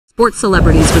sports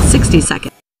celebrities with 60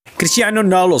 seconds. Cristiano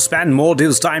Ronaldo spent more of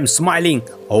his time smiling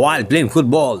while playing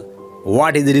football.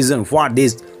 What is the reason for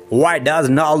this? Why does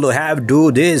Ronaldo have to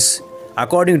do this?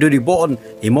 According to report,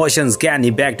 emotions can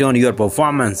impact on your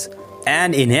performance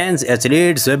and enhance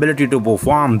athletes' ability to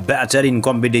perform better in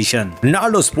competition.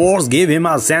 Ronaldo's sports gave him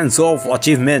a sense of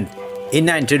achievement. In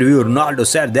an interview, Ronaldo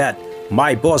said that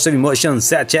my positive emotions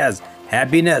such as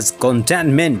happiness,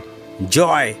 contentment,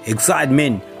 joy,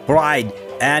 excitement, pride,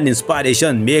 and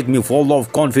inspiration make me full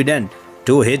of confidence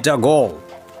to hit a goal.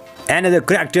 Another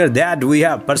character that we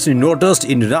have personally noticed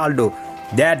in Ronaldo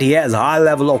that he has high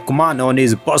level of command on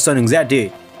his personal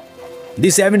anxiety.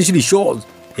 This eventually shows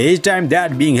each time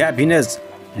that being happiness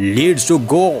leads to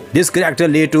goal. This character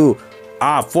led to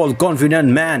a full confident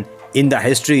man in the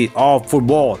history of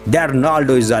football. That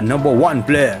Ronaldo is a #1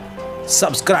 player.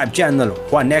 Subscribe channel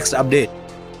for next update.